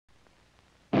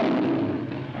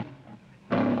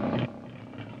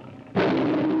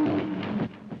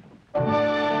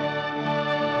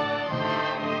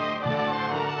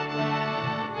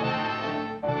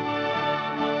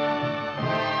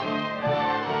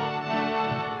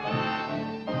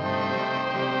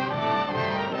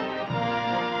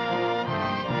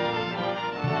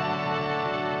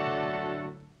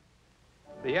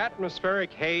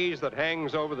atmospheric haze that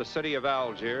hangs over the city of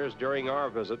Algiers during our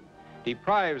visit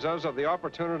deprives us of the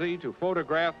opportunity to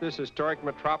photograph this historic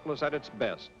metropolis at its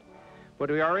best. But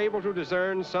we are able to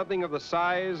discern something of the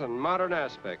size and modern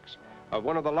aspects of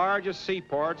one of the largest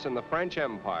seaports in the French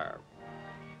Empire.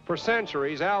 For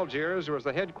centuries, Algiers was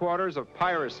the headquarters of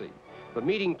piracy, the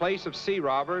meeting place of sea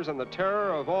robbers, and the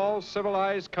terror of all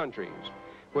civilized countries,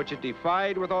 which it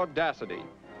defied with audacity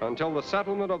until the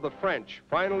settlement of the French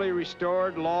finally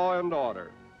restored law and order.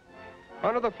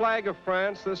 Under the flag of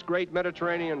France, this great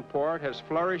Mediterranean port has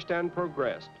flourished and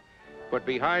progressed, but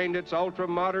behind its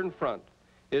ultra-modern front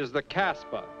is the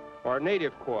Casbah, or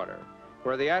native quarter,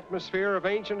 where the atmosphere of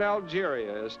ancient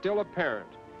Algeria is still apparent,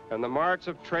 and the marts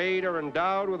of trade are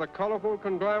endowed with a colorful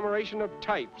conglomeration of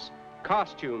types,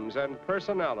 costumes, and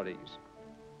personalities.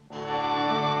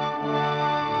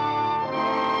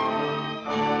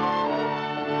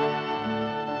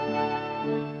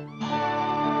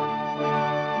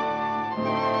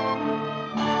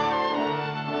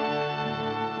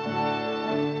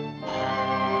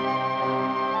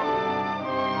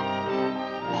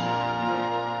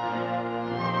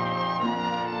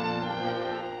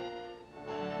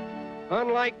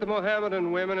 Unlike the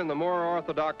Mohammedan women in the more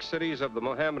orthodox cities of the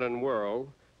Mohammedan world,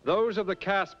 those of the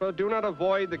Casbah do not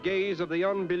avoid the gaze of the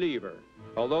unbeliever,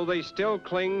 although they still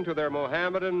cling to their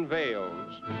Mohammedan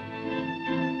veils.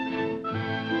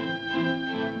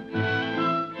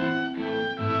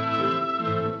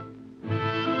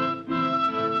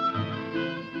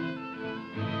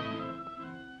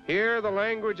 Here, the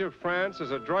language of France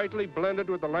is adroitly blended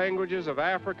with the languages of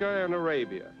Africa and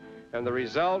Arabia, and the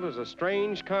result is a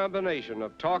strange combination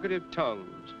of talkative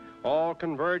tongues, all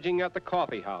converging at the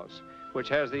coffee house, which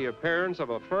has the appearance of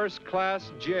a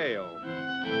first-class jail.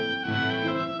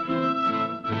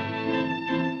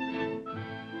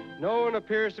 No one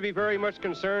appears to be very much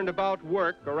concerned about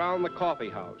work around the coffee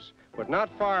house, but not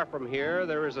far from here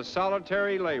there is a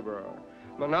solitary laborer,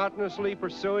 monotonously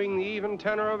pursuing the even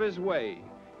tenor of his way,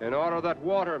 in order that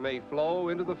water may flow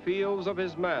into the fields of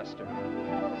his master.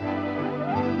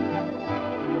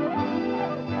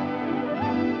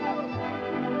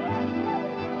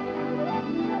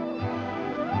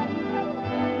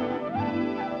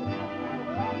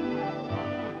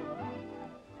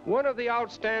 One of the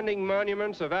outstanding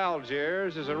monuments of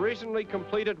Algiers is a recently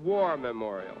completed war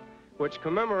memorial, which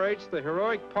commemorates the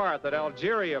heroic part that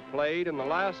Algeria played in the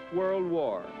last World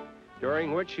War,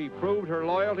 during which she proved her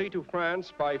loyalty to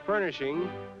France by furnishing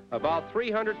about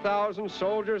 300,000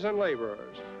 soldiers and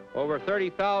laborers, over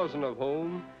 30,000 of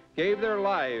whom gave their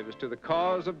lives to the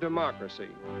cause of democracy.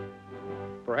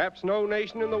 Perhaps no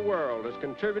nation in the world has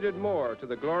contributed more to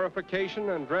the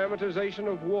glorification and dramatization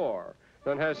of war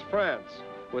than has France,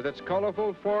 with its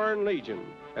colorful Foreign Legion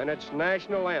and its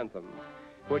national anthem,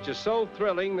 which is so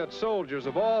thrilling that soldiers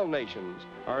of all nations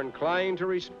are inclined to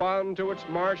respond to its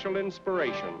martial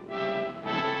inspiration.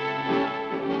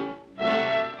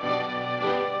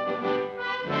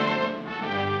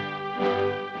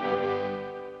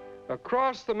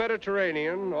 Across the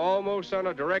Mediterranean, almost on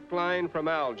a direct line from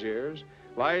Algiers,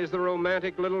 lies the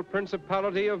romantic little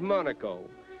Principality of Monaco,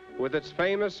 with its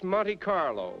famous Monte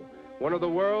Carlo, one of the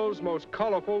world's most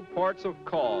colorful ports of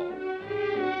call.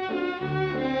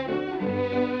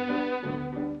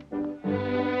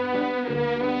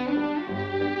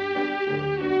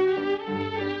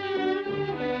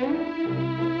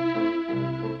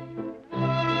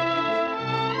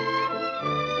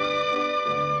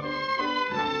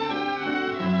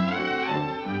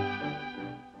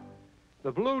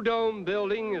 The Blue Dome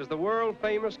building is the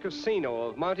world-famous casino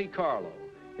of Monte Carlo,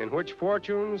 in which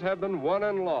fortunes have been won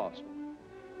and lost.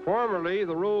 Formerly,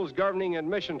 the rules governing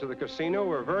admission to the casino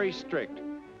were very strict,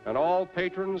 and all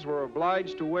patrons were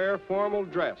obliged to wear formal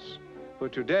dress.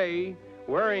 But today,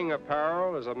 wearing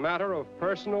apparel is a matter of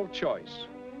personal choice.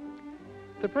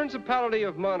 The Principality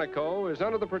of Monaco is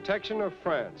under the protection of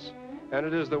France, and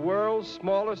it is the world's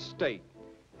smallest state.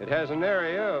 It has an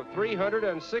area of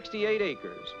 368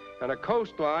 acres and a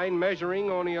coastline measuring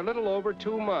only a little over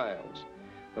 2 miles.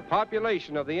 The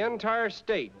population of the entire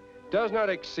state does not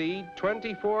exceed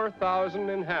 24,000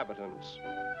 inhabitants.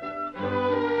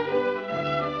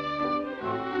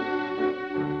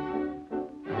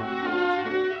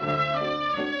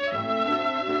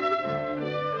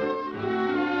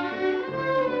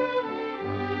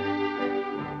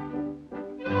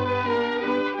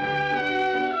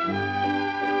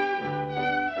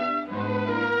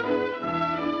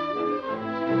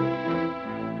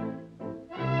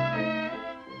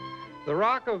 The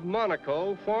Rock of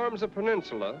Monaco forms a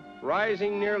peninsula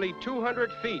rising nearly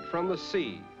 200 feet from the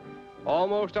sea,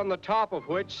 almost on the top of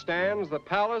which stands the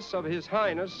palace of His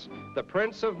Highness, the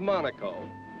Prince of Monaco.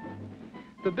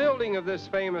 The building of this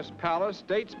famous palace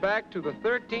dates back to the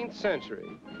 13th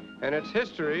century, and its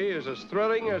history is as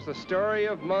thrilling as the story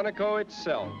of Monaco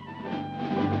itself.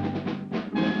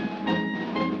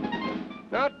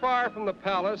 Not far from the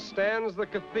palace stands the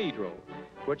cathedral,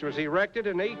 which was erected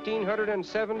in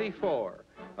 1874,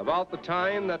 about the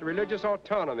time that religious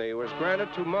autonomy was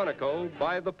granted to Monaco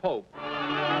by the Pope.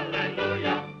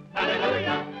 Hallelujah,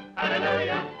 hallelujah,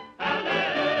 hallelujah,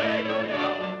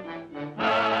 hallelujah,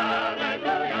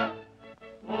 hallelujah.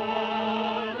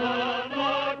 Oh, the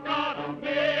Lord God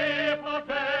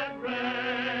omnipotent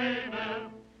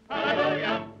reigneth.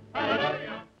 Hallelujah,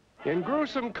 hallelujah. In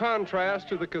gruesome contrast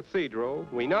to the cathedral,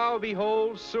 we now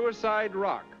behold Suicide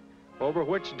Rock, over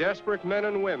which desperate men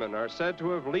and women are said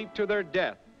to have leaped to their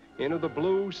death into the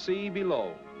blue sea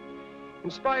below. In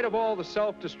spite of all the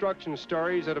self-destruction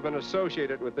stories that have been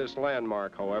associated with this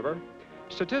landmark, however,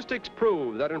 statistics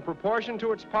prove that in proportion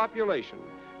to its population,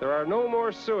 there are no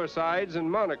more suicides in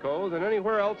Monaco than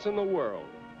anywhere else in the world.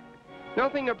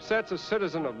 Nothing upsets a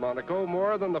citizen of Monaco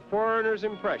more than the foreigner's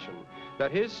impression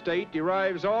that his state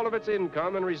derives all of its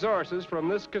income and resources from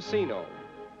this casino.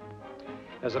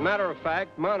 As a matter of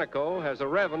fact, Monaco has a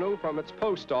revenue from its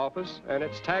post office and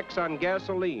its tax on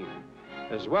gasoline,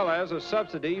 as well as a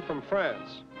subsidy from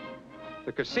France.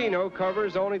 The casino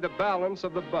covers only the balance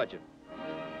of the budget.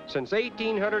 Since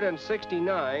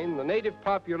 1869, the native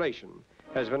population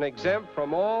has been exempt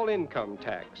from all income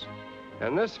tax,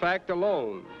 and this fact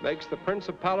alone makes the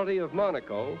Principality of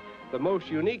Monaco the most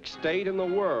unique state in the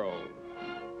world.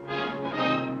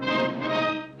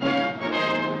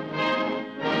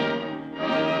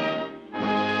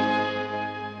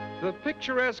 The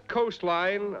picturesque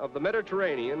coastline of the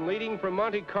Mediterranean leading from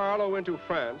Monte Carlo into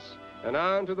France and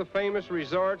on to the famous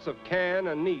resorts of Cannes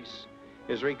and Nice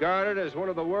is regarded as one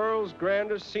of the world's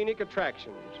grandest scenic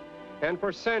attractions. And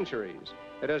for centuries,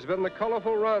 it has been the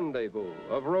colorful rendezvous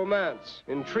of romance,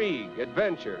 intrigue,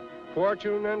 adventure,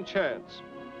 fortune, and chance.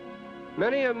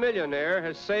 Many a millionaire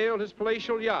has sailed his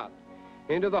palatial yacht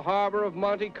into the harbor of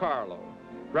Monte Carlo,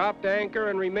 dropped anchor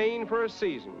and remained for a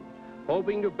season,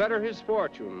 hoping to better his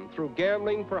fortune through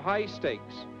gambling for high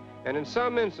stakes. And in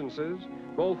some instances,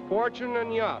 both fortune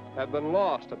and yacht have been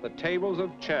lost at the tables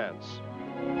of chance.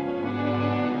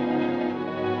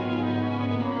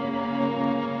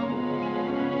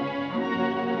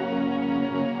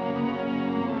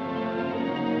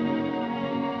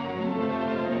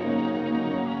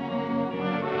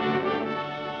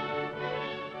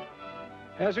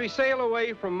 As we sail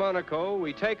away from Monaco,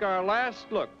 we take our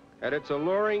last look at its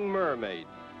alluring mermaid,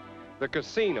 the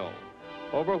casino,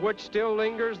 over which still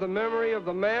lingers the memory of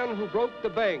the man who broke the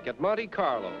bank at Monte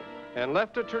Carlo and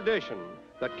left a tradition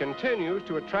that continues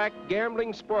to attract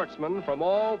gambling sportsmen from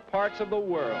all parts of the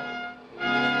world.